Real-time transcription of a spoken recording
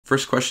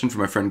First question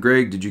from my friend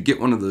Greg. Did you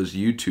get one of those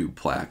YouTube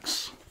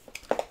plaques?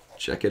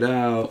 Check it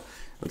out.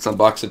 Let's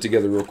unbox it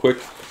together real quick.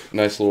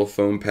 Nice little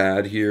foam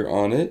pad here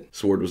on it.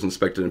 Sword was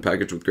inspected and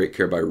packaged with great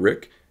care by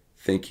Rick.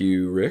 Thank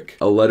you, Rick.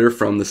 A letter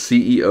from the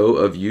CEO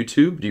of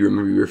YouTube. Do you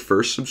remember your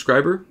first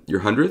subscriber?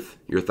 Your 100th?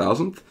 Your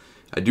 1,000th?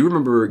 I do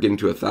remember getting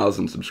to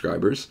 1,000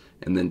 subscribers,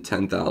 and then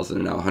 10,000,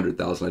 and now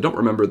 100,000. I don't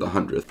remember the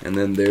 100th. And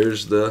then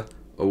there's the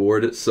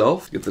award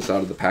itself. Get this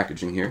out of the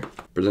packaging here.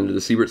 Presented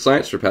to Siebert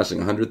Science for passing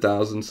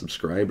 100,000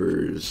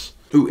 subscribers.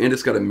 Ooh, and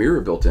it's got a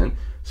mirror built in,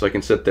 so I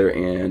can sit there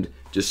and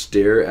just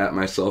stare at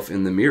myself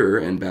in the mirror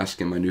and bask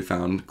in my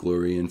newfound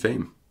glory and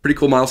fame. Pretty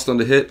cool milestone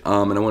to hit,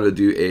 and I wanted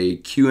to do a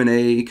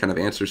Q&A, kind of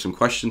answer some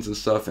questions and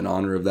stuff in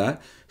honor of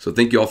that. So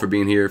thank you all for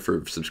being here,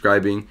 for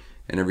subscribing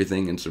and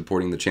everything, and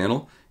supporting the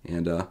channel.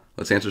 And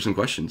let's answer some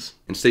questions.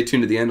 And stay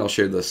tuned to the end. I'll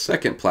share the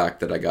second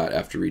plaque that I got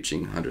after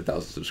reaching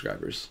 100,000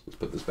 subscribers. Let's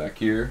put this back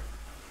here.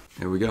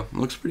 There we go. It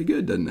looks pretty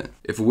good, doesn't it?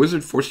 If a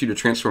wizard forced you to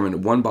transform into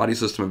one body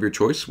system of your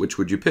choice, which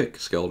would you pick?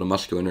 Skeletal,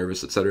 muscular,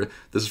 nervous, etc.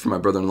 This is from my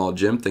brother-in-law,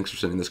 Jim. Thanks for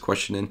sending this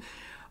question in.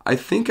 I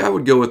think I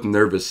would go with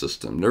nervous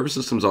system. Nervous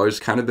system's always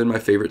kind of been my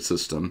favorite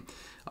system.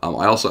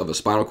 I also have a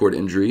spinal cord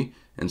injury,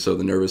 and so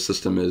the nervous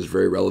system is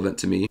very relevant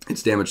to me.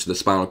 It's damage to the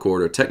spinal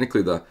cord, or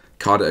technically the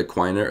cauda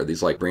equina, or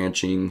these like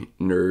branching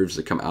nerves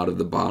that come out of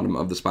the bottom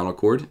of the spinal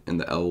cord in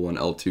the L1,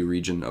 L2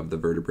 region of the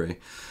vertebrae.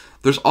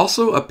 There's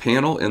also a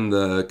panel in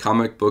the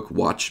comic book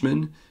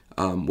Watchmen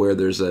where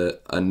there's a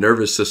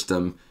nervous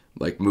system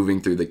like moving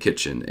through the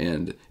kitchen,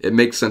 and it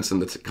makes sense in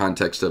the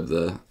context of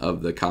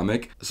the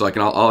comic. So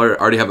I'll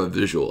already have a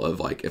visual of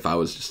like if I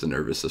was just a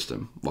nervous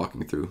system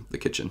walking through the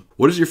kitchen.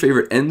 What is your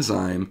favorite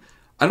enzyme?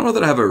 I don't know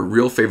that I have a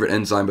real favorite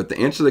enzyme, but the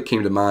answer that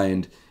came to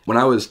mind when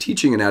I was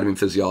teaching anatomy and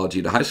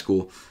physiology to high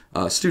school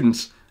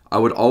students, I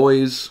would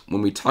always,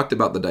 when we talked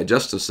about the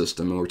digestive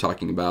system and we're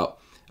talking about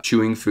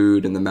chewing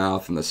food in the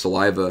mouth and the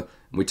saliva, and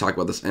we talk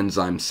about this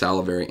enzyme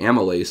salivary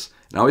amylase,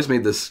 and I always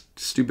made this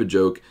stupid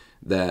joke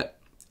that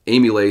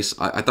Amy Lace,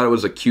 I thought it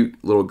was a cute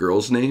little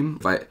girl's name.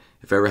 If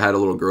I ever had a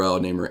little girl,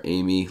 I'd name her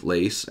Amy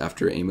Lace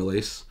after Amy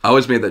Lace. I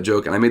always made that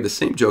joke, and I made the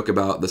same joke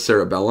about the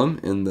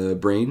cerebellum in the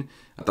brain.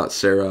 I thought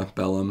Sarah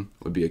Bellum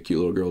would be a cute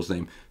little girl's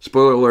name.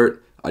 Spoiler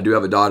alert, I do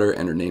have a daughter,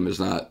 and her name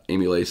is not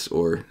Amy Lace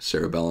or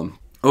Sarah Bellum.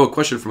 Oh, a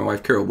question from my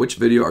wife, Carol. Which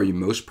video are you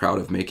most proud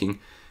of making?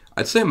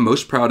 I'd say I'm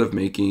most proud of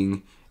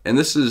making, and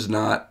this is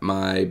not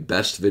my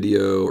best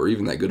video or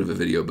even that good of a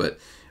video, but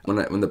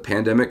when the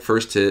pandemic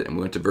first hit and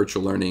we went to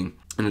virtual learning,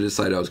 and I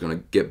decided I was going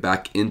to get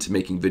back into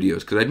making videos,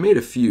 because I'd made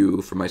a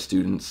few for my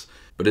students,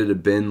 but it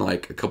had been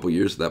like a couple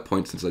years at that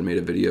point since I'd made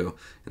a video.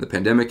 And the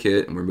pandemic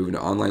hit, and we're moving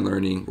to online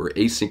learning. We're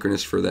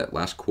asynchronous for that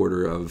last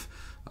quarter of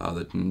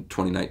the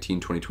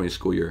 2019-2020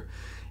 school year.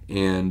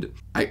 And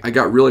I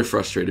got really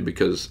frustrated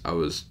because I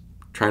was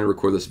trying to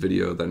record this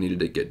video that I needed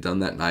to get done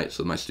that night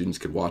so my students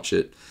could watch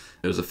it.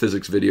 It was a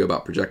physics video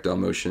about projectile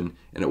motion,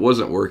 and it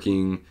wasn't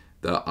working.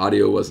 The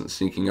audio wasn't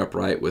syncing up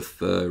right with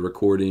the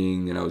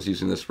recording, and I was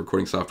using this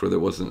recording software that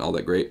wasn't all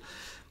that great.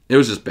 It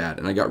was just bad,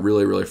 and I got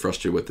really, really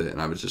frustrated with it,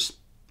 and I was just,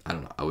 I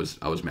don't know, I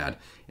was mad.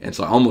 And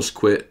so I almost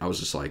quit. I was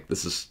just like,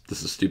 this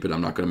is stupid.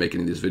 I'm not going to make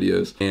any of these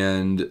videos.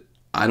 And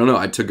I don't know,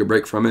 I took a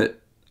break from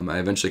it. I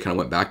eventually kind of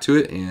went back to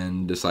it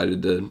and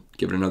decided to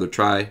give it another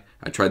try.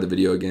 I tried the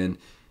video again.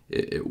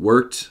 It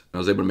worked. I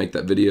was able to make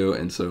that video,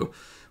 and so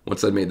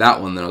once I made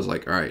that one, then I was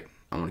like, all right,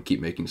 I want to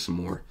keep making some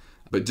more.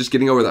 But just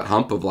getting over that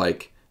hump of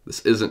like, this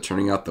isn't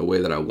turning out the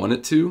way that I want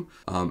it to,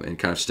 and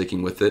kind of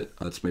sticking with it.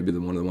 That's maybe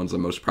one of the ones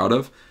I'm most proud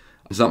of.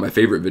 It's not my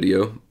favorite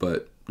video,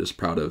 but just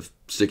proud of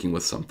sticking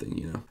with something,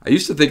 you know. I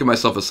used to think of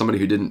myself as somebody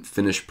who didn't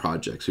finish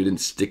projects, who didn't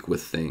stick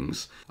with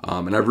things.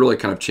 And I've really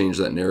kind of changed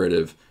that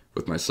narrative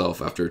with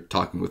myself after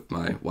talking with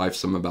my wife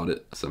some about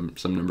it some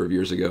number of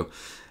years ago.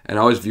 And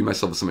I always view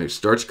myself as somebody who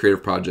starts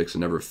creative projects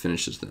and never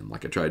finishes them.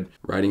 Like I tried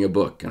writing a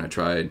book, and I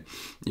tried,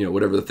 you know,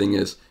 whatever the thing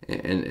is,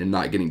 and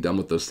not getting done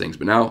with those things.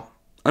 But now,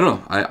 I don't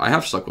know, I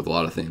have stuck with a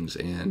lot of things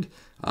and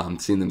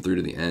seen them through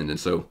to the end. And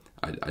so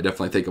I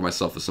definitely think of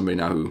myself as somebody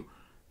now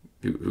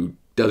who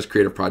does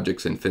creative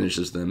projects and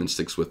finishes them and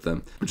sticks with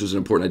them, which is an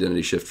important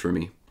identity shift for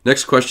me.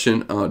 Next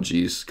question. Oh,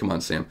 geez. Come on,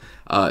 Sam.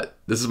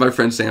 This is my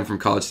friend Sam from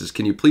college. Says,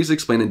 can you please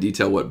explain in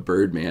detail what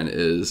Birdman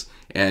is?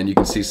 And you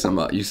can see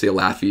you see a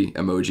laughy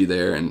emoji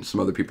there and some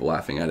other people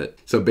laughing at it.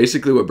 So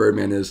basically what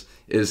Birdman is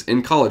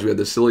in college we had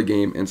this silly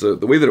game. And so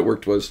the way that it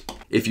worked was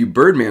if you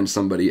Birdman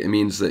somebody, it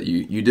means that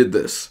you did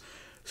this.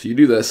 So you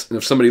do this, and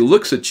if somebody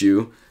looks at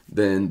you,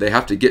 then they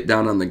have to get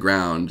down on the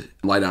ground,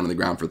 lie down on the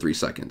ground for 3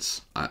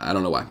 seconds. I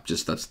don't know why,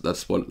 just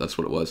that's what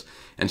it was.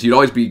 And so you'd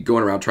always be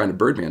going around trying to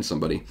Birdman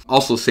somebody.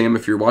 Also, Sam,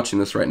 if you're watching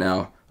this right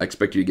now, I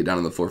expect you to get down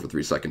on the floor for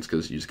 3 seconds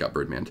because you just got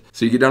Birdmaned.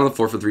 So you get down on the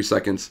floor for 3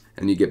 seconds,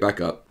 and you get back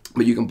up.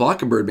 But you can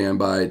block a Birdman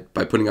by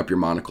putting up your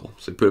monocle.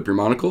 So you put up your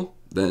monocle,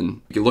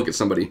 then you can look at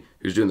somebody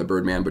who's doing the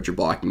Birdman, but you're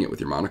blocking it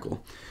with your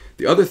monocle.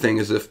 The other thing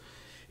is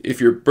if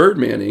you're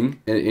Birdmanning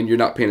and you're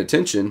not paying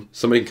attention,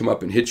 somebody can come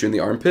up and hit you in the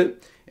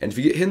armpit. And if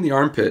you get hit in the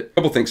armpit, a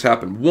couple things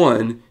happen.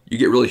 One, you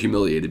get really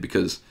humiliated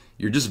because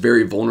you're just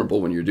very vulnerable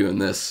when you're doing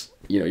this.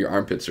 You know, your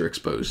armpits are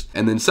exposed.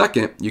 And then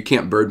second, you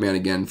can't Birdman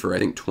again for I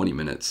think 20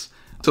 minutes.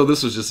 So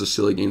this was just a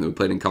silly game that we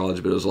played in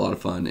college, but it was a lot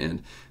of fun.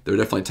 And there were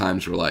definitely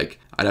times where like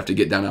I'd have to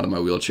get down out of my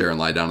wheelchair and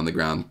lie down on the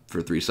ground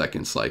for 3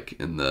 seconds, like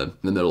in the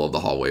middle of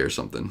the hallway or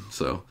something.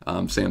 So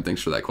Sam,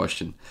 thanks for that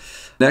question.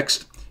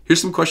 Next,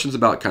 here's some questions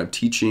about kind of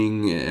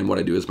teaching and what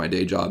I do as my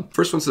day job.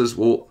 First one says,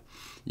 well,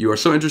 you are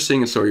so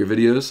interesting and so are your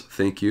videos.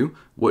 Thank you.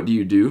 What do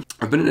you do?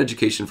 I've been in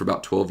education for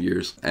about 12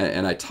 years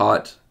and I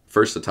taught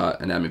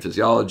anatomy and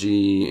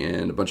physiology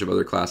and a bunch of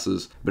other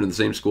classes. I've been in the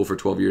same school for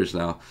 12 years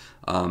now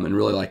and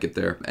really like it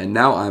there. And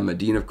now I'm a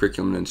Dean of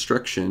Curriculum and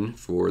Instruction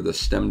for the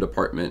STEM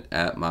department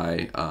at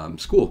my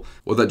school.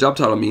 What that job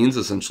title means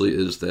essentially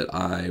is that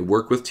I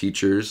work with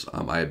teachers.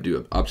 I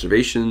do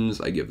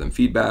observations, I give them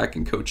feedback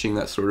and coaching,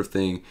 that sort of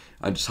thing.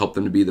 I just help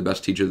them to be the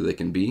best teacher that they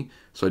can be.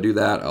 So I do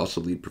that. I also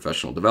lead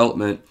professional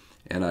development,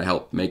 and I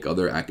help make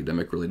other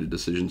academic-related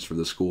decisions for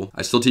the school.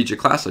 I still teach a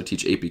class. I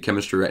teach AP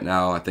Chemistry right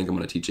now. I think I'm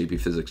going to teach AP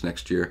Physics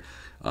next year.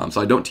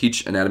 So I don't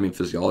teach anatomy and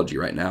physiology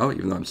right now,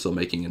 even though I'm still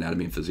making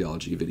anatomy and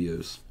physiology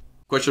videos.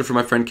 Question from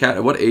my friend Kat.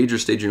 At what age or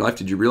stage in your life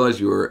did you realize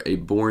you were a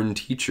born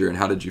teacher, and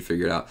how did you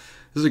figure it out?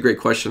 This is a great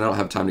question. I don't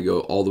have time to go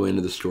all the way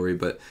into the story,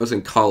 but I was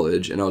in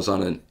college, and I was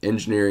on an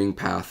engineering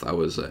path. I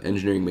was an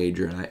engineering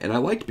major, and I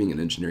liked being an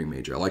engineering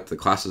major. I liked the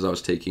classes I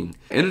was taking.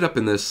 I ended up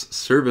in this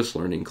service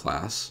learning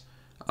class,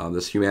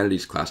 this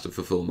humanities class to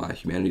fulfill my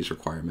humanities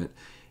requirement.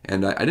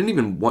 And I didn't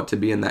even want to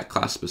be in that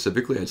class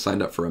specifically. I'd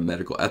signed up for a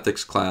medical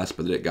ethics class,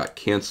 but then it got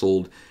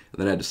canceled. And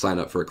then I had to sign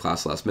up for a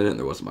class last minute, and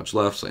there wasn't much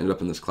left, so I ended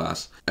up in this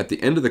class. At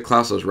the end of the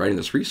class, I was writing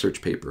this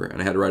research paper,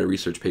 and I had to write a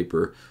research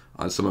paper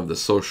on some of the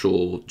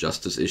social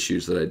justice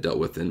issues that I dealt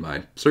with in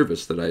my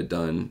service that I had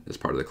done as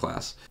part of the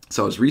class.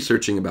 So I was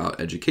researching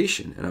about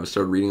education, and I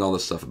started reading all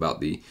this stuff about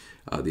the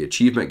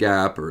achievement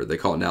gap, or they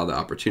call it now the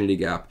opportunity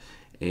gap,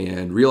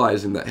 and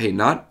realizing that, hey,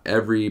 not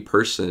every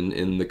person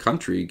in the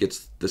country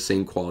gets the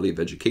same quality of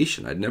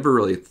education. I'd never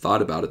really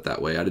thought about it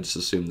that way. I'd just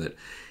assumed that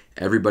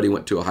everybody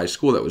went to a high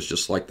school that was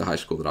just like the high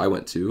school that I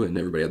went to, and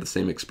everybody had the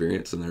same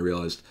experience, and I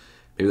realized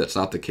maybe that's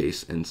not the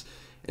case. And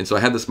so I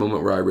had this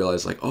moment where I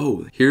realized, like,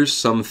 oh, here's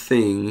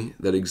something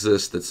that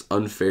exists that's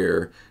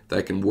unfair that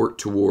I can work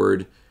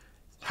toward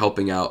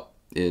helping out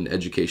in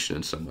education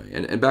in some way.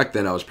 And back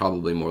then I was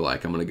probably more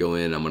like, I'm going to go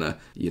in, I'm going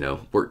to,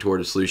 work toward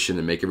a solution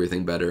and make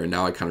everything better. And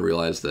now I kind of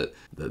realize that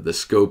the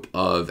scope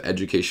of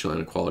educational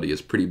inequality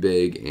is pretty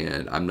big,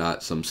 and I'm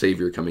not some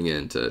savior coming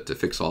in to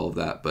fix all of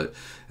that. But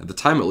at the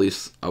time, at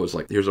least, I was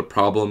like, here's a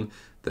problem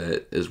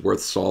that is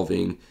worth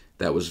solving.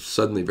 That was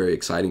suddenly very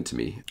exciting to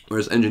me.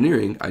 Whereas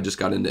engineering, I just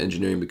got into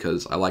engineering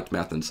because I liked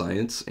math and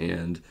science,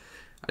 and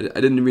I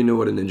didn't even know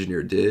what an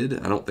engineer did.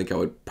 I don't think I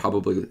would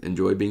probably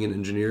enjoy being an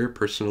engineer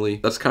personally.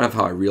 That's kind of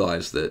how I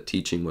realized that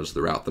teaching was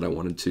the route that I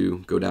wanted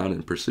to go down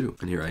and pursue.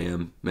 And here I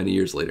am many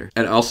years later.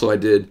 And also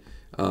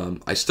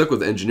I stuck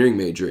with the engineering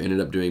major, ended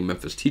up doing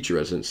Memphis teacher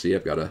residency.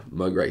 I've got a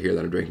mug right here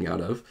that I'm drinking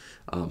out of.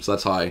 So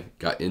that's how I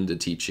got into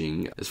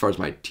teaching as far as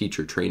my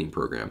teacher training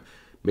program.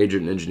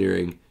 Majored in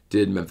engineering,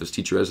 did Memphis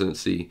teacher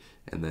residency,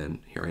 and then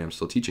here I am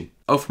still teaching.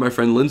 Oh, for my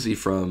friend Lindsay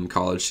from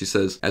college, she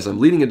says, as I'm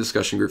leading a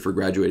discussion group for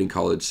graduating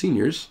college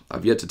seniors,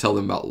 I've yet to tell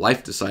them about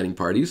life deciding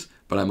parties,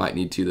 but I might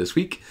need to this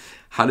week.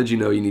 How did you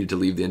know you needed to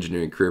leave the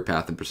engineering career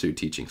path and pursue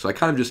teaching? So I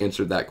kind of just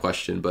answered that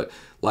question, but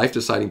life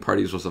deciding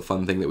parties was a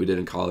fun thing that we did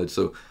in college.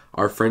 So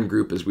our friend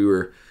group, as we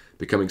were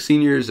becoming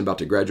seniors, about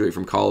to graduate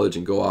from college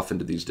and go off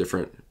into these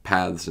different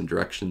paths and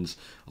directions.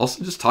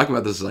 Also, just talking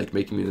about this is like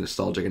making me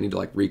nostalgic. I need to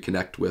like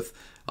reconnect with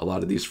a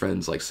lot of these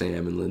friends like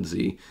Sam and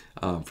Lindsay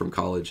from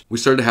college. We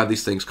started to have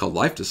these things called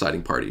life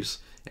deciding parties.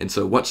 And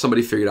so once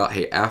somebody figured out,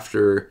 hey,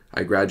 after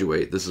I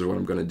graduate, this is what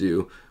I'm going to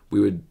do, we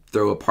would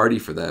throw a party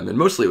for them. And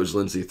mostly it was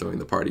Lindsay throwing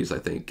the parties, I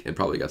think, and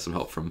probably got some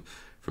help from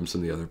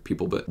some of the other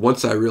people. But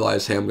once I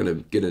realized, hey, I'm going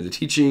to get into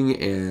teaching,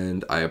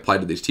 and I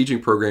applied to these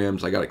teaching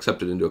programs, I got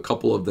accepted into a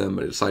couple of them.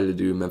 I decided to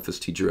do Memphis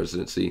teacher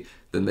residency.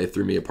 Then they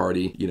threw me a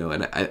party,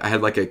 and I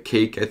had like a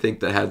cake, I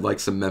think, that had like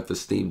some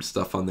Memphis themed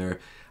stuff on there.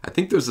 I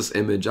think there's this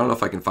image, I don't know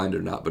if I can find it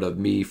or not, but of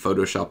me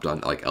photoshopped on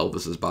like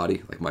Elvis's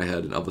body, like my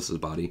head and Elvis's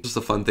body. Just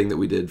a fun thing that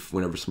we did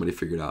whenever somebody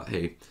figured out,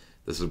 hey,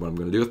 this is what I'm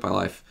going to do with my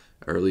life,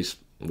 or at least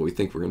what we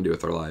think we're going to do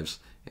with our lives,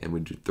 and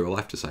we'd throw a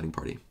life deciding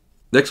party.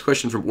 Next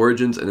question from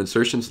Origins and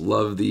Insertions.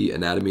 Love the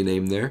anatomy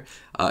name there.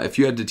 If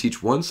you had to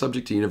teach one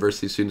subject to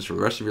university students for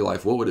the rest of your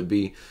life, what would it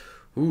be?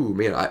 Ooh,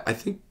 man, I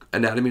think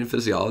anatomy and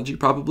physiology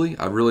probably.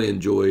 I really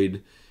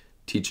enjoyed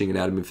teaching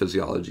anatomy and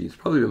physiology. It's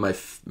probably been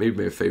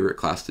maybe my favorite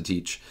class to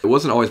teach. It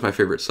wasn't always my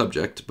favorite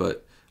subject,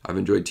 but I've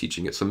enjoyed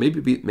teaching it. So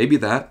maybe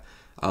that.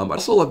 I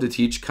also love to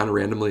teach kind of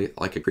randomly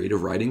like a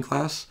creative writing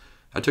class.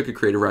 I took a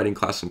creative writing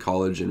class in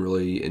college and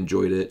really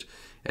enjoyed it,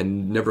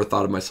 and never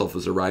thought of myself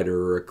as a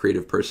writer or a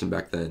creative person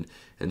back then.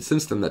 And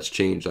since then, that's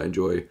changed. I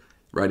enjoy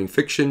writing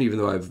fiction, even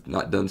though I've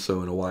not done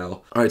so in a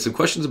while. All right, some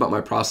questions about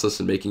my process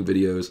in making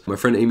videos. My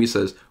friend Amy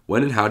says,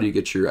 when and how do you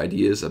get your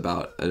ideas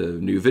about a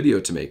new video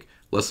to make?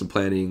 lesson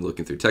planning,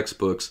 looking through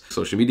textbooks,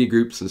 social media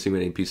groups, and seeing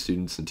what AP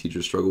students and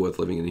teachers struggle with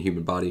living in a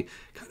human body.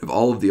 Kind of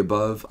all of the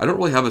above. I don't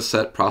really have a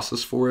set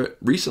process for it.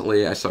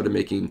 Recently, I started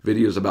making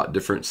videos about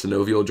different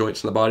synovial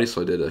joints in the body.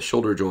 So I did a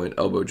shoulder joint,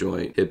 elbow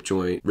joint, hip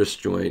joint, wrist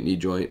joint, knee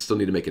joint. Still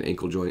need to make an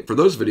ankle joint. For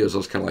those videos, I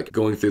was kind of like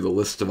going through the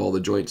list of all the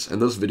joints,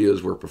 and those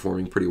videos were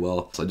performing pretty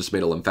well. So I just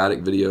made a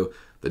lymphatic video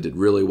that did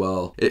really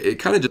well. It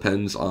kind of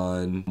depends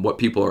on what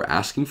people are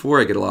asking for.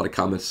 I get a lot of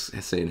comments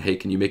saying, hey,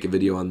 can you make a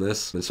video on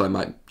this? And so I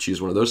might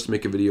choose one of those to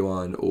make a video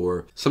on,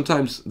 or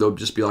sometimes there'll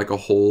just be like a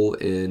hole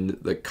in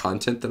the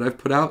content that I've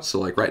put out. So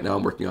like right now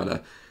I'm working on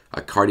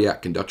a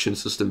cardiac conduction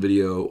system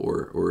video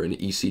or an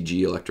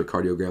ECG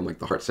electrocardiogram, like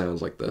the heart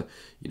sounds like the,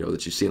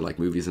 that you see in like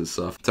movies and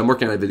stuff. So I'm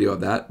working on a video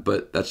of that,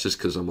 but that's just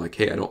because I'm like,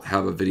 hey, I don't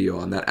have a video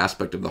on that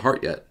aspect of the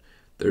heart yet.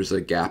 There's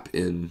a gap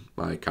in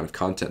my kind of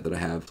content that I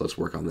have. So let's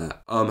work on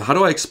that. How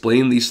do I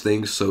explain these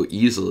things so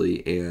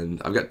easily?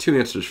 And I've got two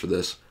answers for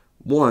this.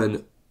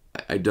 One,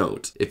 I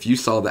don't. If you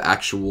saw the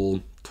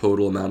actual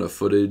total amount of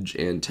footage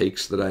and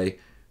takes that I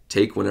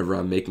take whenever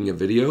I'm making a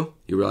video,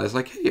 you realize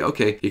like, hey,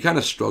 okay, he kind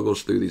of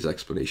struggles through these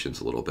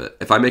explanations a little bit.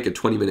 If I make a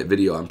 20-minute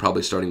video, I'm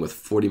probably starting with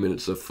 40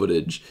 minutes of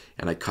footage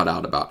and I cut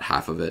out about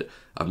half of it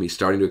of me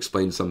starting to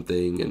explain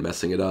something and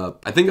messing it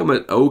up. I think I'm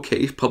an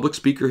okay public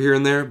speaker here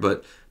and there,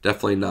 but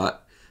definitely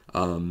not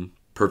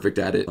perfect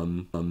at it.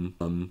 And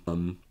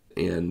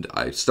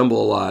I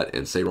stumble a lot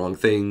and say wrong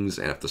things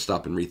and have to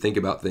stop and rethink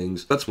about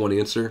things. That's one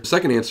answer. The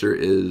second answer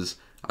is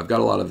I've got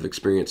a lot of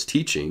experience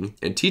teaching,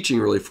 and teaching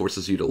really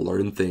forces you to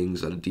learn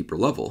things at a deeper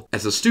level.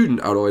 As a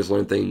student, I would always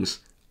learn things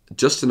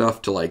just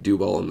enough to like do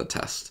well on the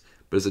test.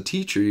 But as a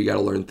teacher, you got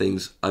to learn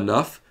things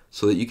enough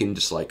so that you can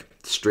just like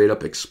straight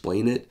up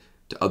explain it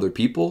to other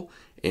people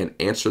and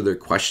answer their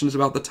questions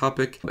about the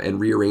topic and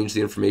rearrange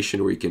the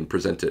information where you can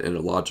present it in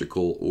a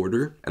logical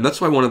order. And that's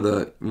why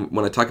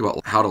when I talk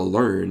about how to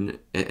learn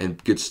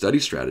and good study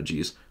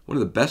strategies, one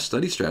of the best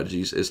study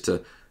strategies is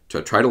to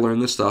try to learn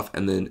this stuff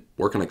and then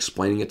work on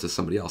explaining it to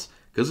somebody else,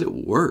 because it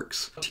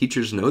works.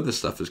 Teachers know this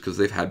stuff is because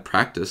they've had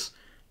practice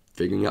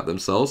figuring out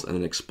themselves and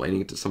then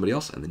explaining it to somebody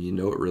else, and then you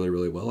know it really,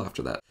 really well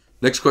after that.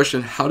 Next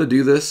question, how to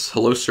do this?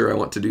 Hello, sir, I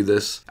want to do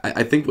this.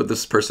 I think what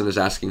this person is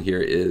asking here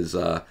is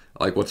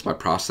like, what's my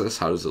process?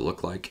 How does it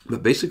look like?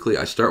 But basically,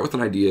 I start with an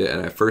idea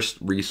and I first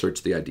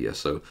research the idea.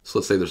 So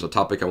let's say there's a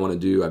topic I want to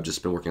do. I've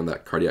just been working on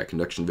that cardiac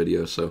conduction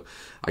video. So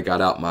I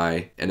got out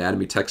my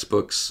anatomy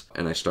textbooks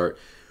and I start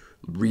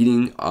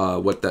reading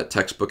what that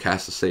textbook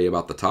has to say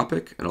about the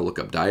topic, and I'll look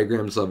up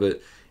diagrams of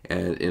it.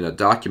 And in a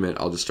document,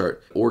 I'll just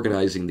start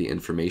organizing the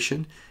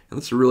information. And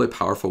that's a really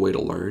powerful way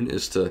to learn,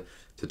 is to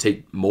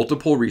take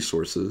multiple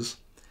resources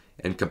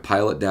and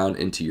compile it down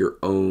into your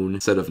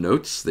own set of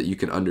notes that you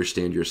can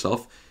understand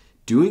yourself.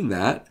 Doing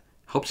that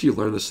helps you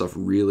learn this stuff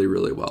really,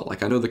 really well.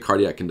 Like I know the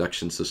cardiac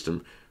conduction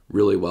system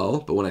really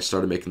well, but when I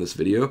started making this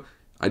video,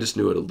 I just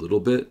knew it a little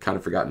bit, kind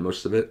of forgotten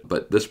most of it.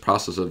 But this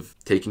process of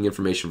taking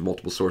information from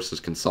multiple sources,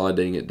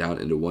 consolidating it down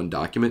into one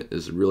document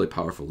is a really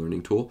powerful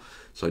learning tool.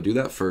 So I do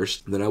that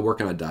first, and then I work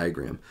on a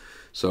diagram.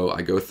 So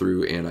I go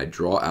through and I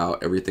draw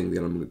out everything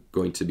that I'm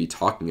going to be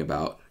talking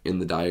about in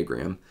the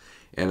diagram,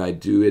 and I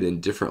do it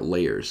in different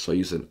layers. So I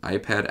use an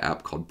iPad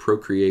app called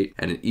Procreate,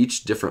 and in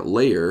each different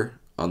layer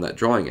on that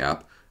drawing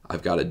app,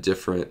 I've got a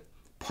different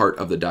part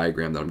of the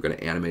diagram that I'm going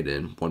to animate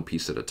in one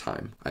piece at a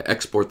time. I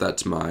export that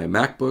to my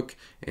MacBook,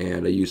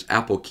 and I use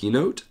Apple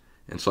Keynote.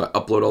 And so I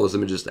upload all those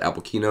images to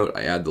Apple Keynote.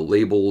 I add the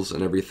labels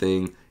and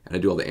everything, and I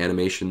do all the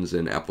animations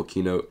in Apple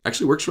Keynote.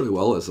 Actually works really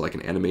well as like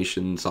an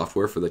animation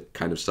software for the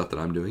kind of stuff that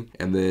I'm doing.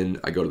 And then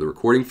I go to the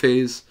recording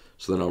phase.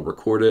 So then I'll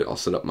record it. I'll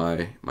set up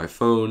my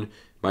phone,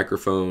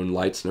 microphone,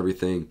 lights and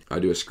everything. I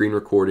do a screen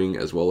recording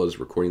as well as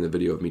recording the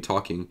video of me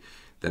talking.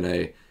 Then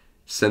I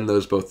send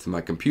those both to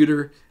my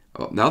computer.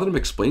 Now that I'm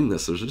explaining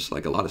this, there's just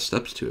like a lot of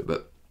steps to it,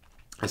 but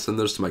I send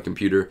those to my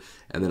computer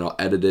and then I'll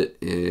edit it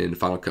in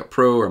Final Cut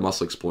Pro, or I'm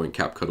also exploring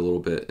CapCut a little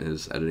bit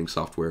as editing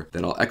software.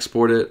 Then I'll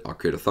export it, I'll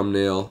create a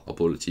thumbnail,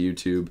 upload it to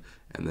YouTube,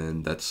 and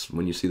then that's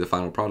when you see the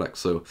final product.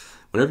 So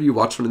whenever you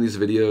watch one of these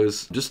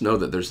videos, just know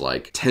that there's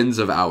like tens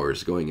of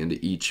hours going into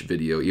each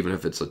video, even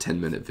if it's a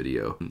 10-minute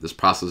video. This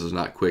process is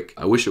not quick.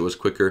 I wish it was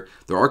quicker.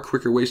 There are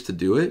quicker ways to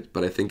do it,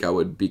 but I think I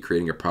would be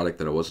creating a product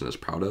that I wasn't as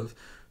proud of.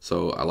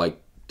 So I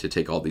like to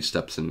take all these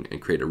steps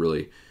and create a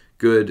really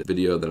good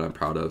video that I'm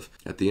proud of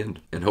at the end,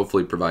 and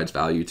hopefully provides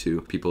value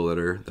to people that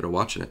are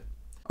watching it.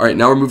 All right,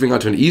 now we're moving on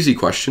to an easy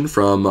question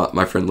from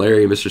my friend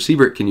Larry. Mr.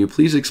 Siebert, can you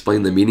please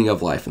explain the meaning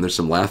of life? And there's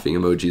some laughing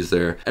emojis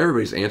there.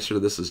 Everybody's answer to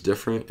this is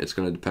different. It's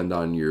going to depend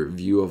on your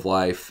view of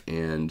life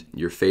and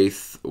your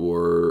faith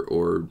or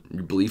your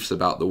beliefs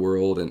about the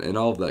world, and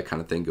all of that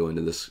kind of thing go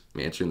into this,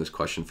 answering this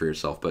question for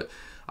yourself. But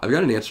I've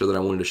got an answer that I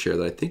wanted to share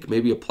that I think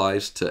maybe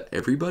applies to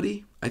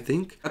everybody, I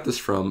think. I got this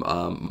from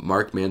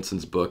Mark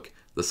Manson's book,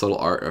 The Subtle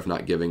Art of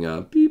Not Giving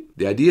a Beep.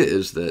 The idea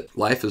is that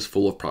life is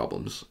full of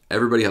problems.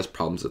 Everybody has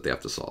problems that they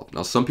have to solve.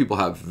 Now, some people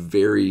have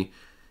very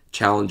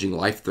challenging,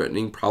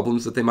 life-threatening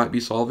problems that they might be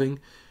solving.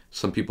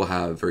 Some people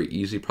have very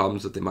easy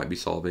problems that they might be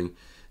solving.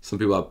 Some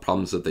people have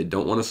problems that they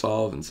don't want to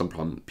solve, and some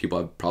people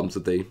have problems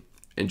that they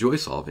enjoy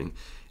solving.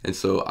 And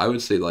so I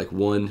would say like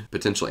one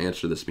potential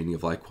answer to this meaning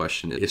of life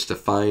question is to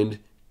find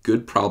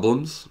good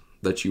problems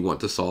that you want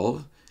to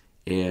solve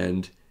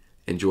and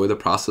enjoy the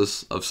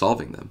process of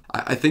solving them.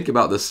 I think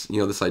about this,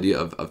 this idea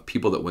of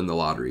people that win the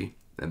lottery,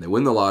 and they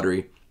win the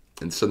lottery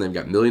and suddenly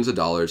they've got millions of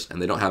dollars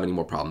and they don't have any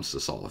more problems to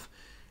solve.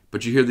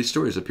 But you hear these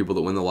stories of people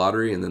that win the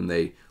lottery and then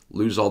they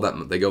lose all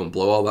that, they go and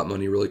blow all that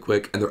money really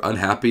quick and they're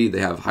unhappy.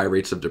 They have high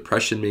rates of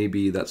depression,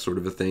 maybe, that sort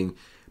of a thing.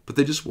 But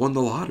they just won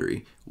the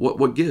lottery.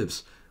 What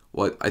gives?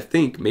 Well, I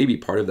think maybe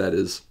part of that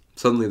is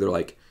suddenly they're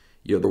like,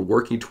 they're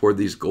working toward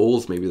these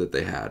goals maybe that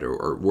they had,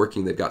 or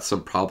working, they've got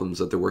some problems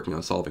that they're working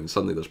on solving.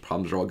 Suddenly those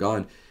problems are all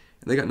gone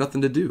and they got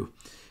nothing to do.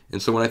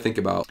 And so when I think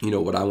about,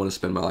 what I want to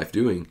spend my life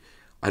doing,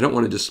 I don't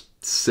want to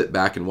just sit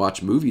back and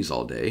watch movies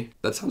all day.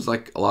 That sounds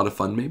like a lot of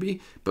fun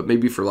maybe, but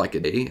maybe for like a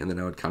day, and then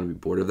I would kind of be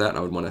bored of that and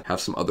I would want to have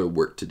some other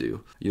work to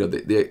do.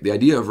 The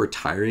idea of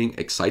retiring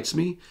excites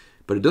me,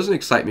 but it doesn't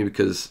excite me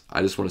because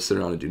I just want to sit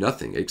around and do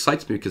nothing. It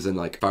excites me because then,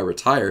 like, if I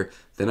retire,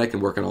 then I can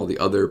work on all the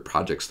other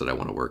projects that I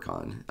want to work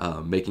on,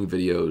 making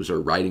videos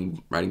or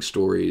writing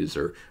stories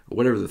or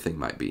whatever the thing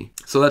might be.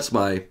 So that's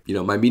my,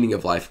 my meaning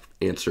of life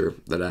answer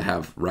that I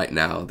have right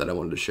now that I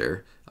wanted to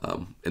share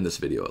in this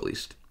video at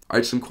least. All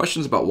right, some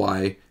questions about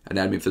why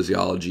anatomy,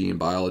 physiology, and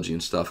biology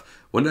and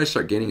stuff. When did I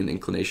start gaining an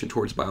inclination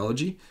towards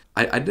biology?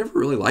 I never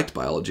really liked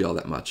biology all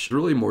that much.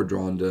 Really more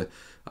drawn to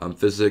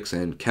physics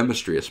and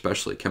chemistry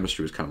especially.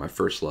 Chemistry was kind of my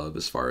first love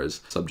as far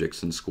as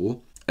subjects in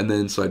school. And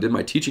then so I did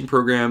my teaching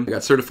program. I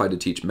got certified to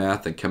teach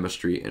math and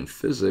chemistry and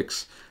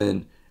physics.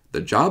 And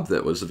the job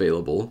that was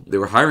available, they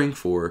were hiring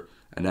for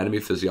anatomy,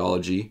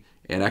 physiology,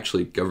 and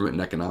actually government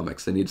and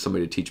economics. They needed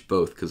somebody to teach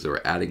both because they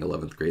were adding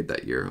 11th grade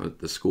that year.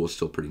 The school is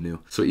still pretty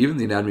new. So even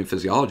the anatomy and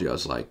physiology, I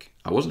was like,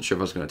 I wasn't sure if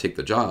I was going to take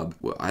the job.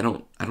 Well, I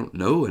don't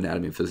know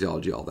anatomy and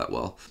physiology all that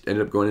well.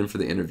 Ended up going in for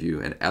the interview,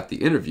 and at the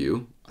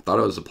interview, I thought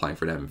I was applying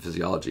for anatomy and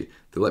physiology.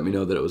 They let me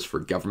know that it was for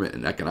government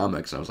and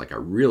economics, and I was like, I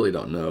really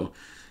don't know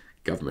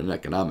government and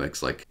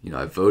economics. Like,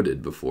 I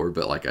voted before,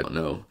 but like I don't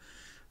know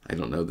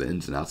the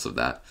ins and outs of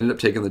that. I ended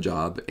up taking the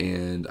job,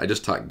 and I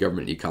just taught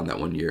government econ that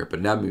 1 year. But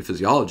anatomy and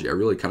physiology, I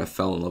really kind of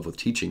fell in love with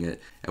teaching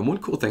it. And one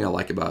cool thing I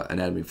like about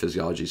anatomy and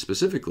physiology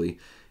specifically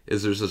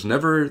is there's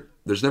never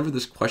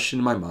this question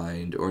in my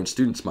mind or in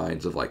students'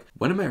 minds of like,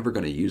 when am I ever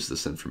going to use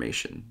this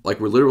information? Like,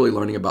 we're literally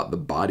learning about the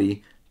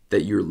body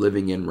that you're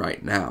living in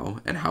right now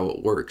and how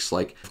it works.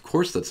 Like, of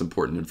course that's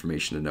important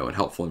information to know and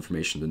helpful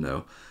information to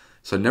know.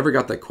 So I never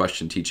got that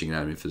question teaching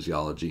anatomy and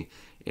physiology.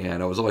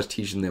 And I was always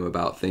teaching them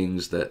about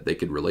things that they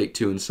could relate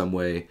to in some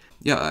way.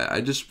 Yeah,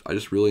 I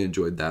just really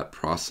enjoyed that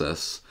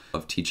process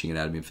of teaching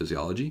anatomy and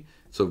physiology.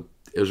 So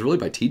it was really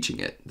by teaching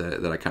it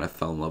that I kind of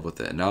fell in love with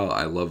it. And now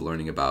I love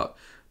learning about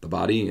the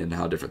body and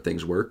how different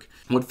things work.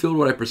 What field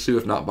would I pursue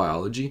if not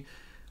biology?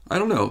 I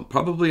don't know.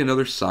 Probably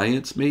another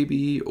science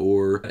maybe.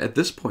 Or at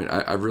this point,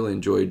 I've really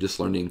enjoyed just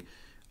learning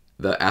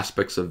the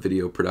aspects of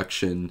video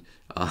production.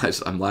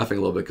 I'm laughing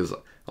a little bit because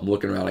I'm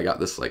looking around. I got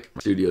this like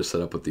studio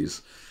set up with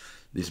these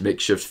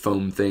makeshift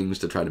foam things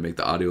to try to make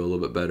the audio a little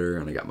bit better,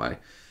 and I got my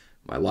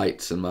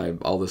lights and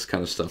all this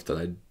kind of stuff that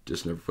I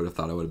just never would have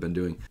thought I would have been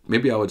doing.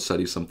 Maybe I would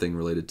study something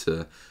related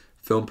to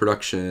film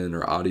production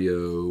or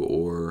audio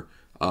or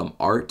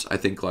art. I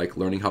think like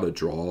learning how to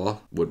draw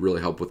would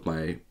really help with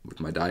my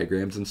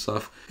diagrams and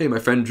stuff. Hey, my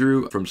friend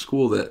Drew from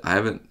school that I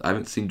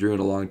haven't seen Drew in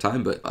a long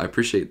time, but I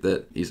appreciate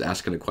that he's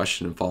asking a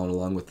question and following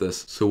along with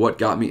this. So what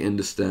got me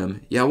into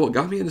STEM? Yeah, what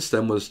got me into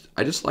STEM was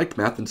I just liked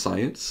math and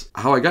science.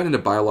 How I got into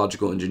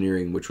biological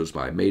engineering, which was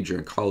my major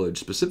in college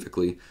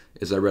specifically,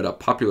 is I read a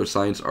Popular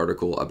Science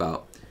article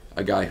about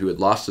a guy who had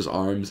lost his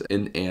arms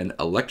in an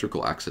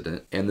electrical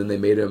accident, and then they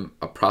made him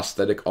a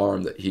prosthetic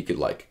arm that he could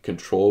like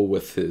control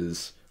with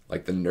his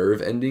like the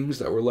nerve endings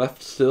that were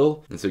left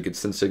still. And so he could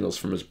send signals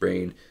from his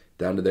brain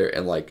down to there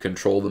and like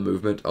control the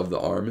movement of the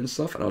arm and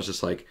stuff. And I was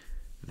just like,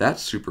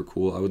 that's super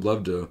cool. I would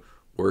love to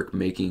work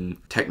making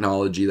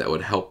technology that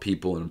would help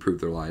people and improve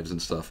their lives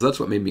and stuff. So that's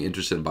what made me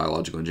interested in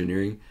biological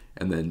engineering.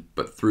 And then,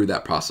 but through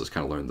that process,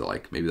 kind of learned that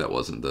like maybe that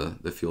wasn't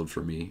the field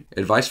for me.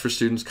 Advice for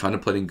students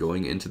contemplating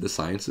going into the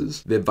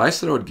sciences. The advice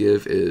that I would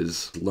give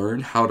is learn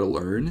how to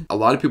learn. A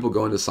lot of people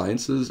go into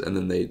sciences and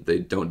then they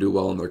don't do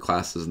well in their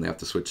classes and they have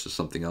to switch to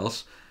something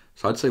else.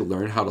 So I'd say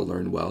learn how to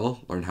learn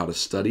well, learn how to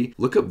study.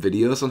 Look up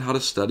videos on how to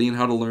study and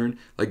how to learn.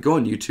 Like go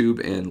on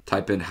YouTube and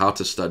type in how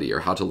to study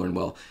or how to learn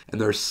well. And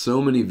there are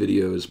so many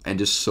videos, and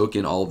just soak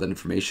in all of that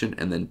information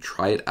and then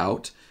try it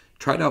out.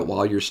 Try it out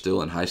while you're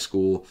still in high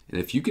school. And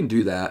if you can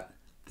do that,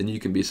 then you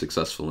can be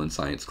successful in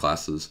science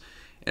classes.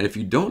 And if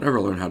you don't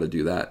ever learn how to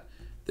do that,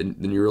 then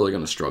you're really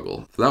going to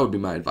struggle. So that would be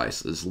my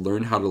advice, is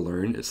learn how to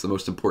learn. It's the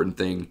most important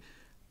thing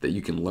that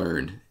you can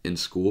learn in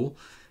school.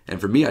 And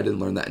for me, I didn't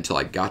learn that until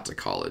I got to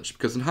college,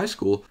 because in high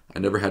school, I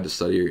never had to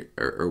study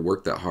or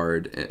work that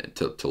hard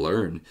to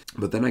learn.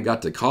 But then I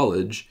got to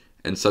college,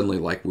 and suddenly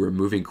like we were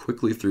moving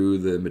quickly through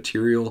the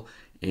material,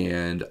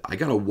 and I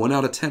got a 1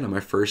 out of 10 on my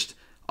first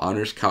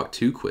Honors Calc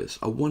 2 quiz.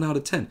 A 1 out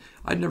of 10.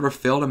 I'd never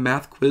failed a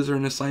math quiz or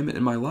an assignment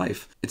in my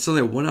life. It's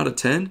only a 1 out of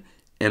 10,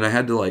 and I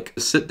had to like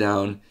sit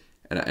down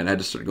and I had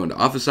to start going to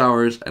office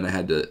hours, and I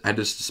had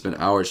to spend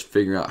hours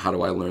figuring out how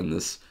do I learn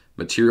this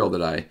material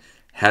that I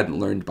hadn't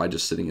learned by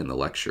just sitting in the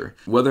lecture.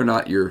 Whether or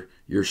not you're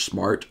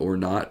smart or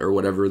not, or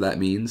whatever that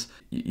means,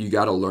 you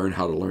got to learn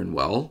how to learn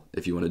well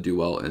if you want to do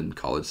well in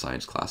college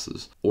science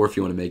classes, or if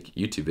you want to make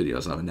YouTube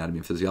videos on anatomy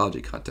and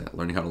physiology content.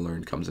 Learning how to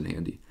learn comes in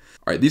handy.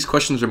 All right, these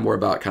questions are more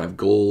about kind of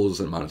goals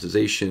and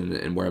monetization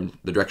and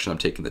the direction I'm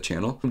taking the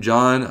channel.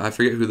 John, I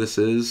forget who this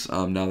is,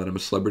 now that I'm a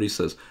celebrity,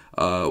 says,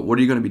 what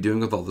are you going to be doing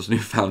with all this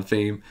newfound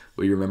fame?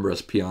 Will you remember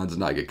us peons and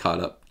not get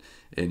caught up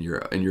in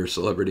your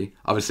celebrity?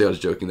 Obviously, I was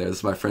joking there. This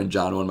is my friend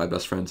John, one of my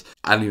best friends.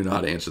 I don't even know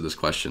how to answer this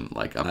question.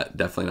 Like, I'm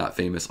definitely not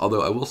famous.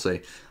 Although I will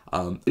say,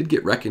 did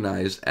get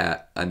recognized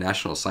at a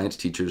National Science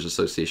Teachers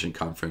Association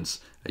conference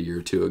a year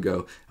or two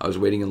ago. I was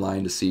waiting in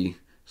line to see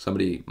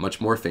somebody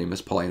much more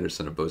famous, Paul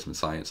Anderson of Bozeman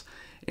Science.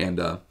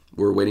 And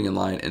we're waiting in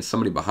line, and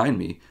somebody behind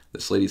me,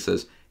 this lady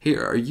says, "Hey,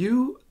 are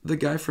you the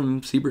guy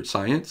from Siebert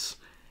Science?"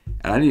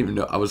 And I didn't even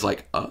know. I was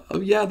like,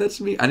 oh yeah, that's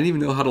me. I didn't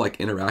even know how to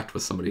like interact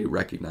with somebody who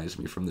recognized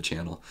me from the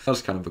channel. That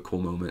was kind of a cool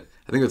moment.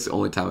 I think that's the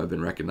only time I've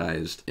been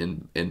recognized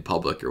in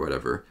public or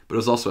whatever. But it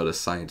was also at a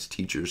science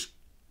teachers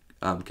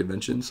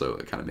convention, so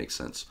it kind of makes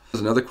sense.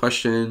 There's another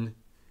question.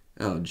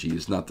 Oh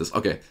geez, not this.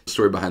 Okay,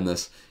 story behind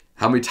this.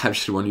 How many times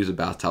should one use a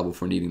bath towel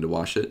before needing to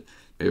wash it?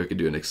 Maybe I could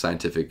do a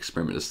scientific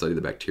experiment to study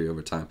the bacteria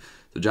over time.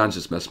 So John's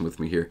just messing with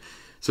me here.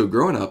 So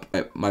growing up,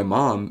 my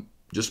mom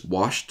just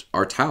washed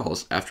our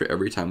towels after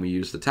every time we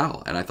used the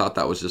towel. And I thought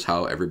that was just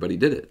how everybody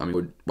did it. I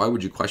mean, why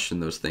would you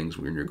question those things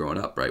when you're growing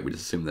up, right? We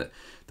just assume that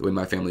the way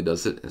my family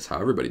does it is how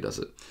everybody does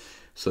it.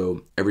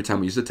 So every time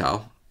we used a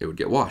towel, it would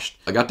get washed.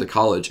 I got to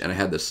college and I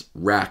had this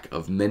rack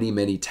of many,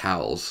 many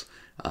towels.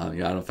 I don't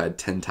know if I had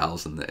 10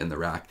 towels in the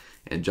rack.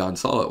 And John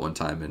saw it one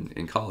time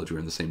in college. We were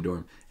in the same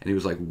dorm. And he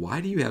was like,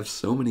 "Why do you have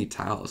so many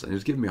towels?" And he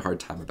was giving me a hard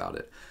time about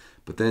it.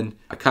 But then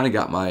I kind of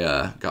got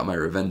my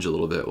revenge a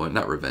little bit. Well,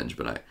 not revenge,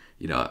 but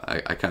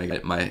I kind of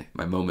got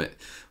my moment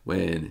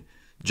when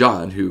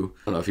John, who,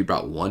 I don't know if he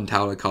brought one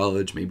towel to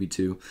college, maybe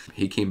two,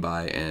 he came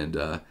by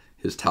and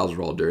his towels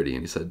were all dirty.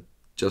 And he said,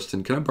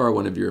 "Justin, can I borrow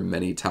one of your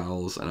many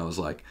towels?" And I was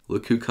like,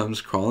 look who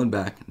comes crawling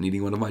back,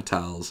 needing one of my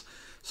towels.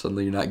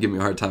 Suddenly you're not giving me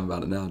a hard time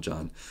about it now,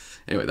 John.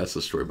 Anyway, that's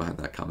the story behind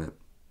that comment.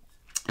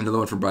 Another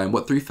one from Brian.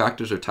 What 3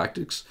 factors or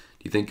tactics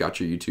do you think got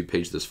your YouTube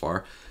page this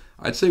far?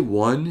 I'd say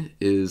one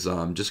is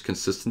just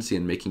consistency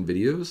in making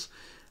videos.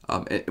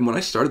 And when I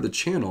started the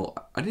channel,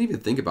 I didn't even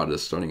think about it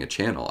as starting a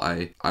channel.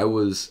 I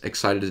was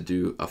excited to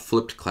do a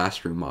flipped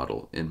classroom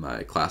model in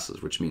my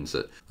classes, which means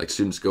that like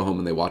students go home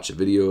and they watch a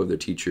video of their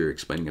teacher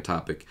explaining a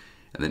topic.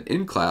 And then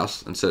in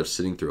class, instead of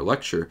sitting through a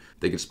lecture,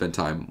 they could spend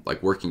time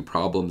like working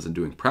problems and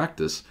doing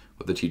practice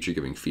with the teacher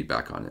giving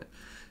feedback on it.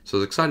 So I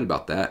was excited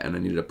about that, and I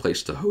needed a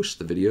place to host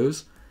the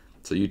videos.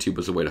 So YouTube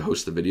was a way to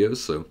host the videos.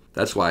 So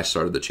that's why I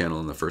started the channel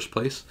in the first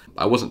place.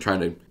 I wasn't trying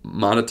to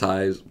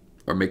monetize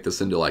or make this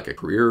into like a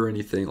career or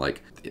anything.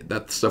 Like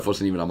that stuff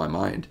wasn't even on my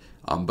mind.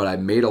 But I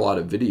made a lot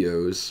of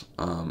videos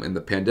in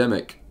the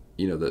pandemic.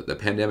 You know, the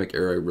pandemic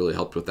era really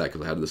helped with that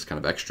because I had this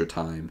kind of extra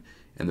time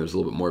and there was a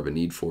little bit more of a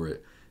need for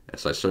it. And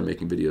so I started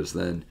making videos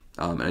then.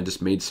 And I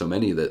just made so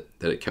many that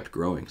it kept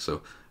growing.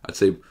 So I'd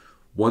say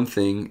one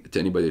thing to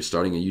anybody who's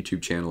starting a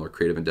YouTube channel or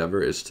creative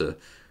endeavor is to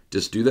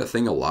just do that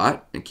thing a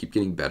lot and keep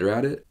getting better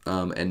at it,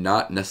 and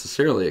not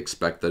necessarily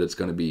expect that it's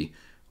going to be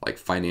like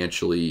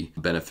financially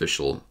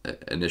beneficial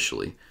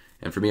initially.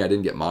 And for me, I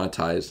didn't get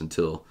monetized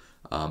until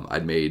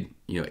I'd made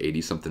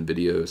 80 something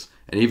videos.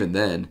 And even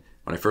then,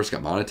 when I first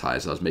got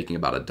monetized, I was making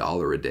about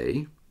 $1 a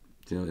day.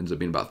 It ends up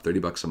being about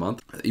 $30 a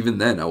month. Even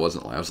then, I was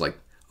like,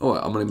 oh,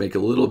 I'm going to make a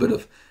little bit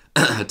of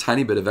a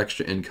tiny bit of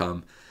extra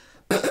income.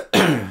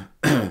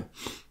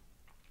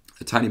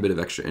 A tiny bit of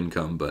extra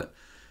income, but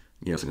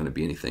it's not going to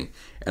be anything.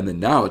 And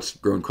then now it's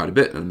grown quite a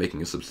bit and I'm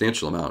making a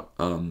substantial amount.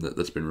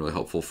 That's been really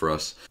helpful for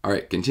us. All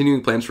right,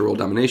 continuing plans for world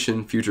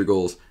domination, future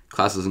goals,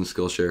 classes and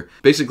Skillshare.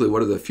 Basically,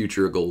 what are the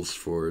future goals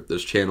for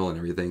this channel and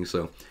everything?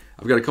 So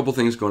I've got a couple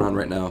things going on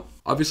right now.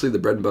 Obviously, the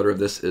bread and butter of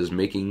this is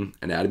making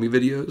anatomy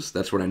videos.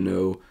 That's what I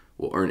know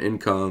will earn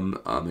income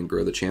and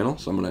grow the channel.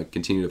 So I'm going to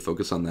continue to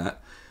focus on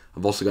that.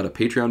 I've also got a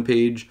Patreon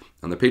page.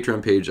 On the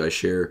Patreon page, I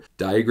share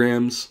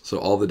diagrams. So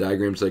all the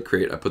diagrams I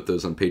create, I put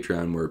those on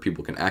Patreon where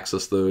people can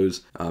access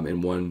those in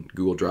one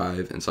Google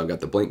Drive. And so I've got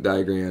the blank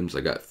diagrams,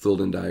 I got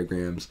filled in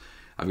diagrams.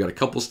 I've got a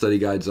couple study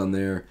guides on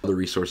there, other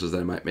resources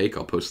that I might make.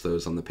 I'll post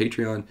those on the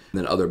Patreon. And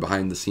then other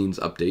behind the scenes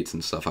updates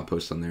and stuff I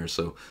post on there.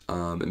 So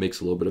it makes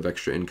a little bit of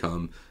extra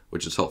income,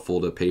 which is helpful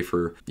to pay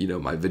for,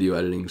 my video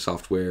editing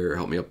software,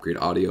 help me upgrade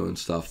audio and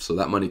stuff. So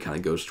that money kind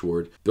of goes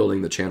toward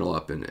building the channel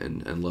up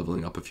and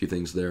leveling up a few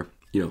things there.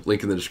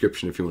 Link in the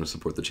description if you want to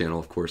support the channel,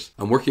 of course.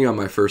 I'm working on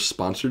my first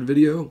sponsored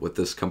video with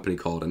this company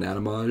called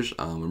Anatomage.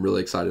 I'm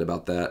really excited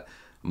about that.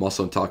 I'm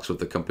also in talks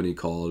with a company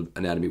called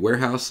Anatomy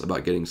Warehouse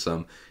about getting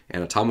some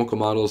anatomical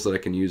models that I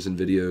can use in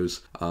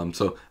videos.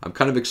 So I'm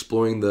kind of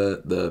exploring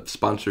the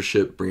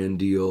sponsorship, brand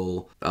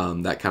deal,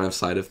 that kind of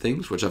side of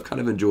things, which I've kind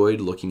of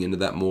enjoyed looking into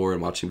that more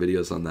and watching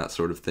videos on that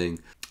sort of thing.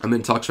 I'm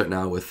in talks right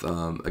now with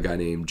a guy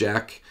named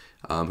Jack,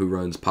 who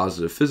runs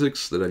Positive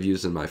Physics, that I've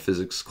used in my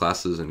physics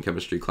classes and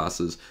chemistry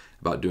classes,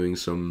 about doing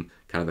some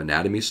kind of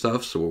anatomy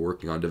stuff. So we're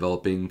working on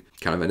developing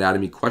kind of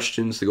anatomy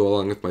questions to go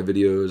along with my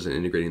videos and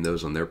integrating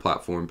those on their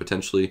platform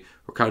potentially.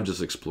 We're kind of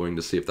just exploring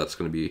to see if that's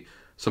going to be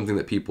something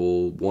that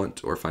people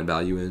want or find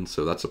value in.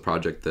 So that's a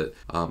project that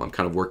I'm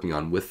kind of working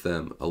on with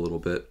them a little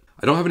bit.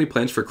 I don't have any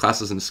plans for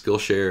classes in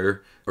Skillshare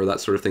or that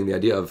sort of thing. The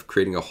idea of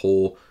creating a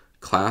whole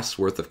class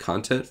worth of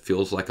content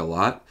feels like a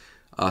lot,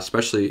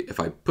 especially if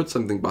I put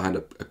something behind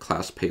a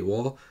class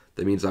paywall.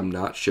 That means I'm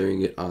not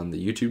sharing it on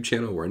the YouTube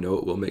channel where I know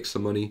it will make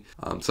some money.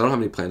 So I don't have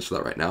any plans for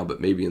that right now,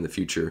 but maybe in the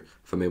future,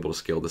 if I'm able to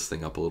scale this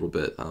thing up a little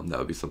bit, that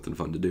would be something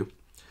fun to do.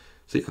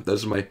 So yeah,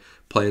 those are my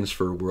plans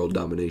for world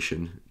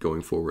domination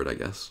going forward, I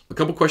guess. A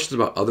couple questions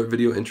about other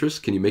video interests.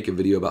 Can you make a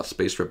video about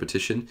spaced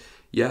repetition?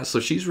 Yeah, so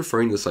she's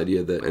referring to this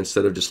idea that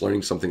instead of just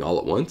learning something all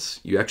at once,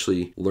 you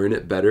actually learn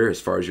it better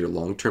as far as your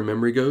long-term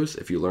memory goes.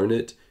 If you learn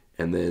it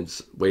and then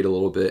wait a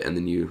little bit and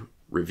then you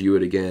review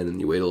it again, and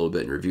you wait a little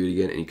bit and review it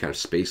again, and you kind of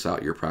space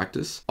out your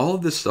practice. All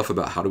of this stuff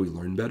about how do we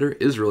learn better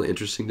is really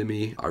interesting to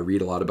me. I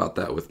read a lot about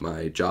that with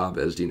my job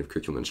as Dean of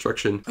Curriculum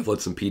Instruction. I've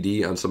led some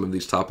PD on some of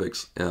these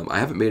topics. I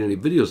haven't made any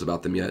videos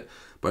about them yet,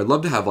 but I'd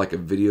love to have like a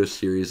video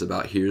series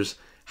about here's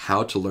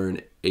how to learn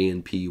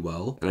A&P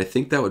well. And I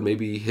think that would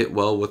maybe hit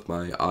well with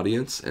my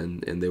audience,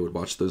 and they would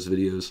watch those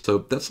videos. So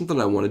that's something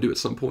I want to do at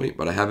some point,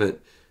 but I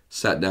haven't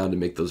sat down to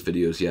make those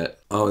videos yet.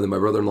 Oh, and then my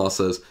brother-in-law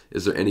says,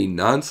 is there any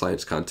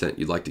non-science content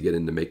you'd like to get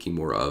into making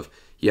more of?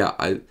 Yeah,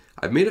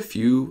 I've made a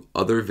few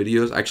other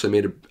videos. I actually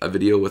made a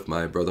video with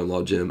my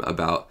brother-in-law Jim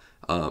about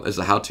as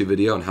a how-to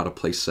video on how to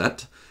play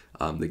Set,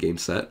 the game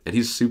Set, and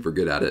he's super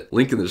good at it.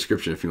 Link in the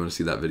description if you want to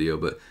see that video,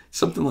 but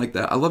something like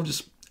that. I love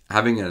just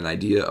having an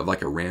idea of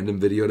like a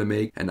random video to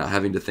make and not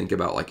having to think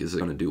about like, is it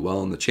going to do well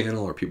on the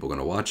channel? Are people going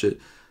to watch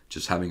it?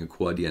 Just having a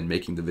cool idea and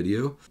making the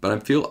video. But I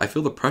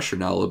feel the pressure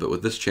now a little bit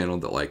with this channel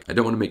that like, I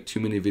don't want to make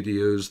too many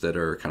videos that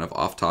are kind of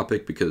off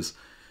topic because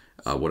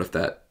what if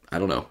that, I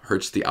don't know,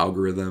 hurts the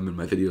algorithm and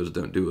my videos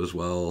don't do as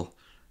well?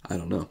 I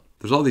don't know.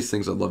 There's all these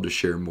things I'd love to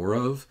share more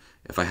of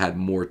if I had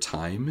more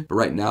time. But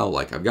right now,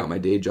 like I've got my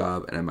day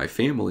job and I have my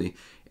family,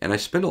 and I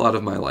spend a lot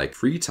of my like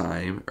free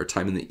time or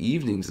time in the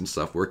evenings and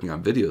stuff working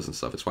on videos and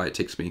stuff. It's why it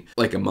takes me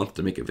like a month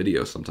to make a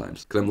video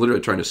sometimes, because I'm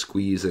literally trying to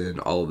squeeze in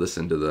all of this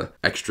into the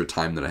extra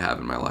time that I have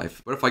in my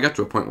life. But if I got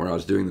to a point where I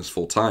was doing this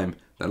full time,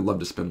 then I'd love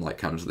to spend like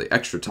kind of the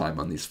extra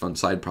time on these fun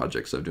side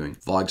projects of doing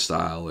vlog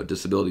style or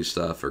disability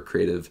stuff or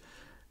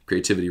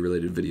creativity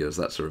related videos,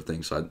 that sort of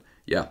thing. So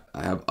yeah,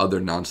 I have other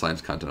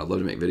non-science content I'd love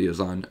to make videos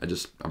on.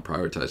 I'm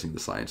prioritizing the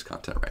science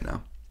content right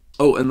now.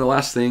 Oh, and the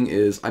last thing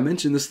is, I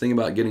mentioned this thing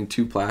about getting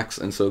 2 plaques,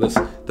 and so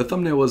the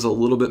thumbnail was a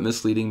little bit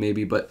misleading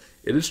maybe, but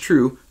it is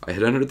true. I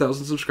hit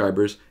 100,000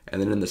 subscribers,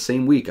 and then in the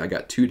same week, I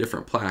got 2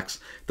 different plaques.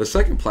 The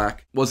second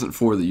plaque wasn't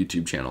for the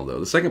YouTube channel, though.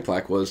 The second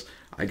plaque was,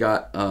 I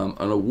got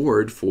an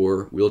award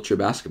for wheelchair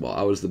basketball.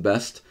 I was the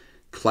best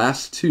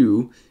Class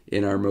 2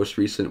 in our most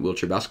recent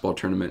wheelchair basketball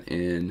tournament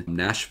in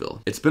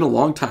Nashville. It's been a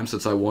long time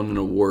since I won an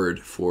award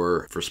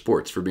for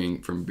sports, for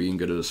being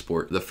good at a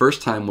sport. The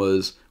first time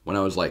was when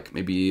I was like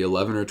maybe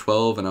 11 or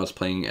 12 and I was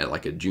playing at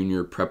like a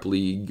junior prep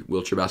league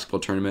wheelchair basketball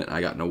tournament. I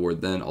got an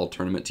award then, all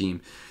tournament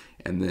team.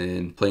 And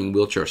then playing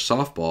wheelchair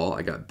softball,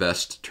 I got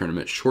best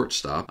tournament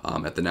shortstop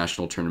at the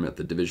national tournament,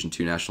 the Division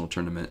II national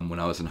tournament when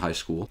I was in high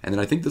school. And then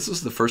I think this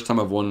is the first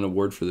time I've won an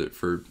award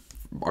for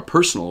a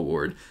personal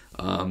award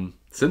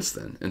since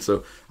then. And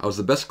so I was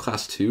the best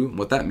Class 2. And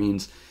what that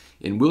means,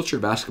 in wheelchair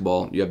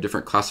basketball, you have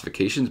different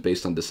classifications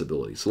based on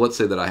disability. So let's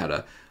say that I had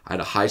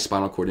a high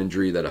spinal cord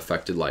injury that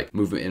affected like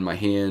movement in my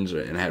hands,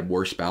 and I had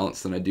worse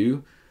balance than I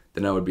do,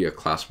 then I would be a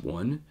Class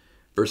 1.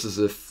 Versus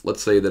if,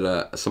 let's say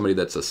that somebody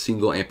that's a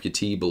single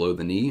amputee below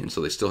the knee, and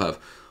so they still have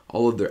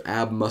all of their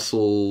ab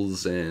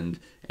muscles and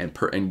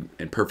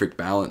perfect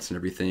balance and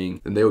everything,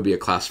 then they would be a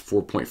Class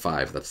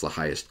 4.5. That's the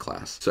highest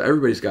class. So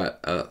everybody's got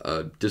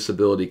a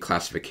disability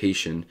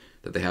classification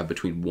that they have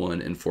between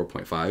 1 and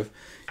 4.5.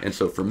 And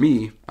so for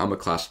me, I'm a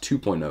Class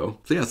 2.0.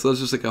 So yeah, so that's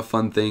just like a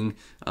fun thing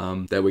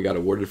that we got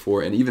awarded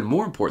for. And even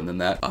more important than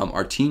that,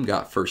 our team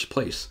got first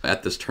place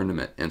at this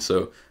tournament. And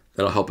so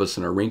that'll help us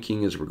in our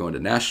ranking as we're going to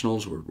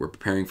nationals. We're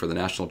preparing for the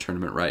national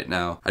tournament right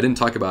now. I didn't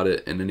talk about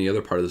it in any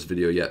other part of this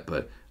video yet,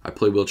 but I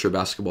play wheelchair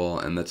basketball,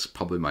 and that's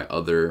probably my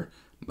other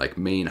like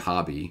main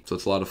hobby. So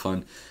it's a lot of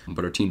fun.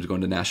 But our team's going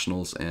to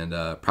nationals, and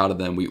proud of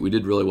them. We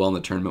did really well in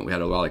the tournament. We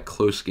had a lot of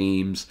close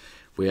games.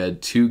 We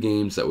had 2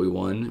 games that we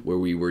won where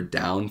we were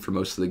down for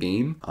most of the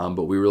game,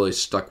 but we really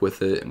stuck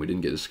with it, and we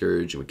didn't get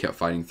discouraged, and we kept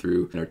fighting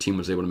through. And our team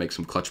was able to make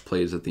some clutch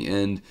plays at the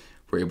end.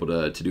 We were able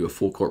to do a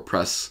full court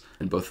press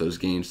in both those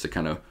games to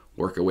kind of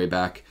work our way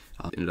back.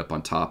 Ended up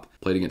on top.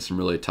 Played against some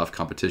really tough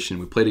competition.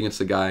 We played against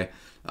a guy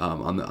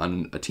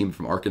on a team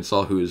from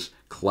Arkansas who has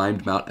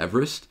climbed Mount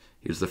Everest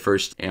He was the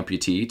first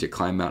amputee to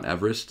climb Mount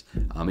Everest.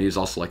 He was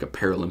also like a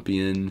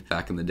Paralympian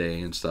back in the day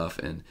and stuff.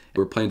 And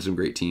we're playing some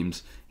great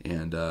teams,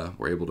 and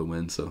we're able to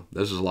win. So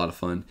this was a lot of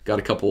fun. Got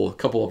a couple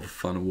of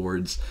fun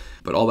awards.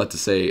 But all that to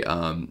say,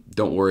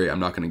 don't worry, I'm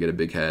not going to get a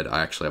big head.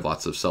 I actually have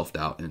lots of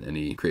self-doubt in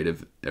any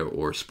creative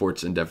or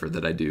sports endeavor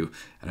that I do.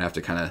 And I have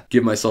to kind of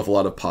give myself a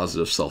lot of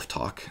positive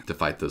self-talk to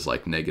fight those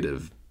like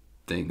negative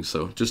things.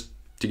 So just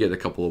to get a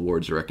couple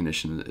awards or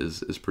recognition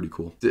is pretty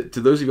cool. To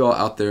those of you all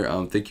out there,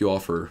 thank you all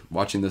for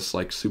watching this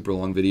like super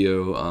long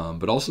video,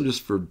 but also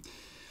just for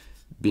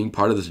being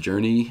part of this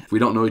journey. If we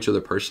don't know each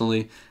other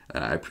personally,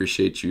 I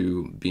appreciate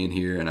you being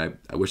here, and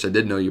I wish I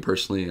did know you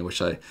personally. I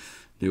wish I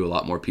knew a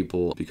lot more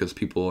people, because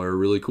people are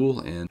really cool,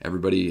 and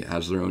everybody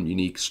has their own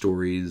unique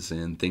stories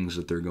and things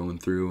that they're going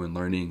through and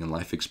learning and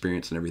life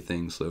experience and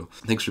everything. So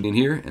thanks for being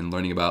here and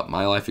learning about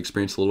my life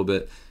experience a little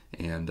bit.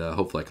 And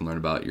hopefully I can learn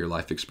about your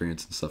life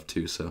experience and stuff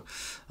too. So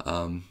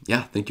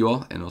yeah, thank you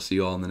all, and I'll see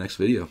you all in the next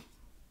video.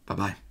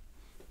 Bye-bye.